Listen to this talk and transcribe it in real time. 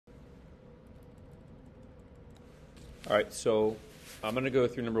All right, so I'm going to go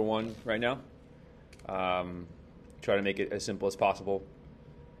through number one right now. Try to make it as simple as possible.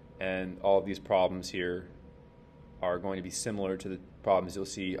 And all of these problems here are going to be similar to the problems you'll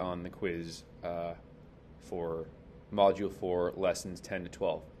see on the quiz for Module 4, Lessons 10 to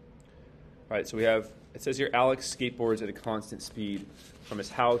 12. All right, so it says here, Alex skateboards at a constant speed from his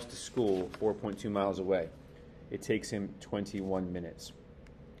house to school 4.2 miles away. It takes him 21 minutes.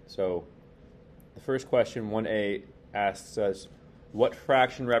 So the first question, 1A, asks us, what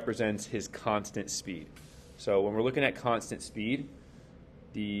fraction represents his constant speed? So when we're looking at constant speed,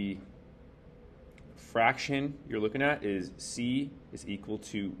 the fraction you're looking at is c is equal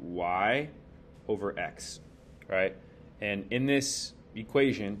to y over x, right? And in this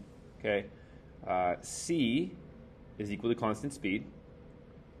equation, okay, c is equal to constant speed.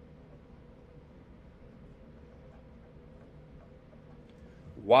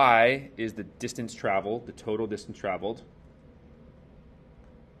 Y is the distance traveled, the total distance traveled.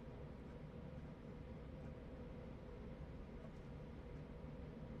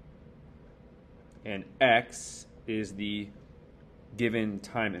 And x is the given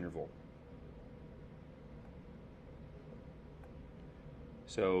time interval.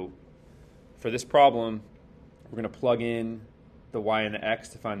 So for this problem, we're going to plug in the y and the x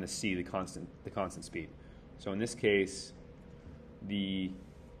to find the c, the constant speed. So in this case, the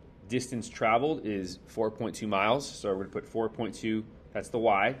distance traveled is 4.2 miles. So we're going to put 4.2, that's the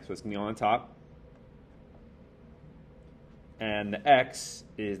y, so it's going to be on the top. And the x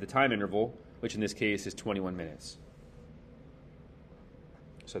is the time interval, which in this case is 21 minutes.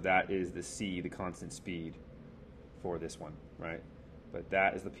 So that is the c, the constant speed for this one, right? But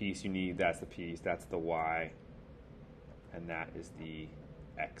that is the piece you need, that's the piece, that's the y, and that is the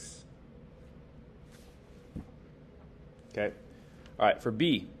x. Okay? All right, for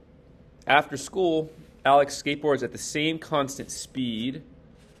B, after school, Alex skateboards at the same constant speed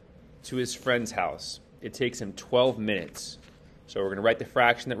to his friend's house. It takes him 12 minutes. So we're going to write the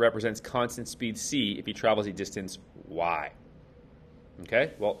fraction that represents constant speed c if he travels a distance y.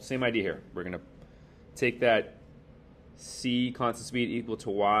 Okay? Well, same idea here. We're going to take that c, constant speed, equal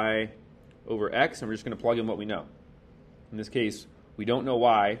to y over x, and we're just going to plug in what we know. In this case, we don't know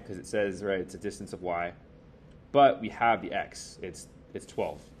y because it says, right, it's a distance of y, but we have the x. It's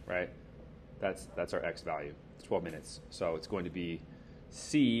 12, right? That's our x value. It's 12 minutes. So it's going to be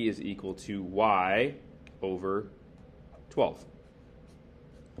c is equal to y over 12.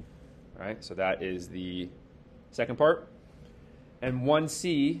 All right, so that is the second part. And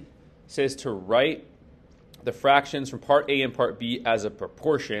 1C says to write the fractions from part A and part B as a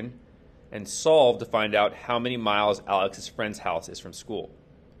proportion and solve to find out how many miles Alex's friend's house is from school.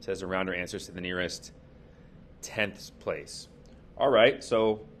 It says to round our answers to the nearest 10th place. All right,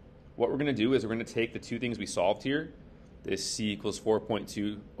 so what we're going to do is we're going to take the two things we solved here, this c equals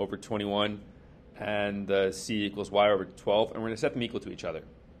 4.2 over 21 and the c equals y over 12, and we're going to set them equal to each other.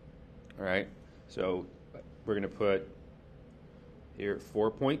 All right, so we're going to put here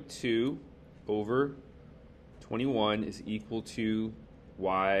 4.2 over 21 is equal to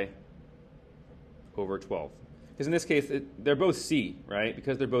y over 12. Because in this case, they're both c, right?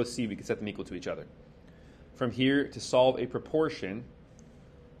 Because they're both c, we can set them equal to each other. From here, to solve a proportion,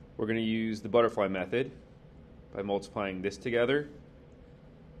 we're going to use the butterfly method by multiplying this together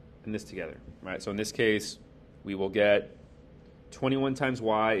and this together, right? So in this case, we will get 21 times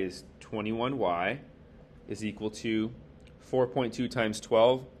y is 21y is equal to 4.2 times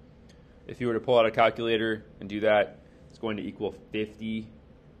 12. If you were to pull out a calculator and do that, it's going to equal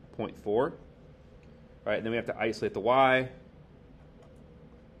 50.4. Right, and then we have to isolate the y.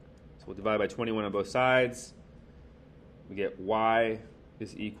 So we'll divide by 21 on both sides. We get y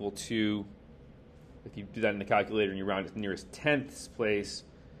is equal to, if you do that in the calculator and you round it to the nearest tenths place,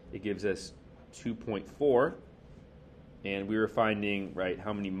 it gives us 2.4. And we were finding, right,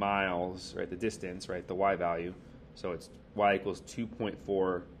 how many miles, right, the distance, right, the y value. So it's y equals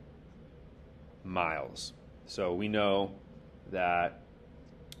 2.4 miles. So we know that,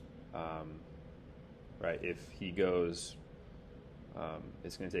 right, if he goes,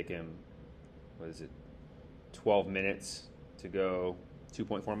 it's going to take him, 12 minutes to go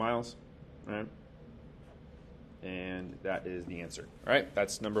 2.4 miles, right? And that is the answer. All right,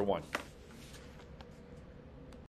 that's number one.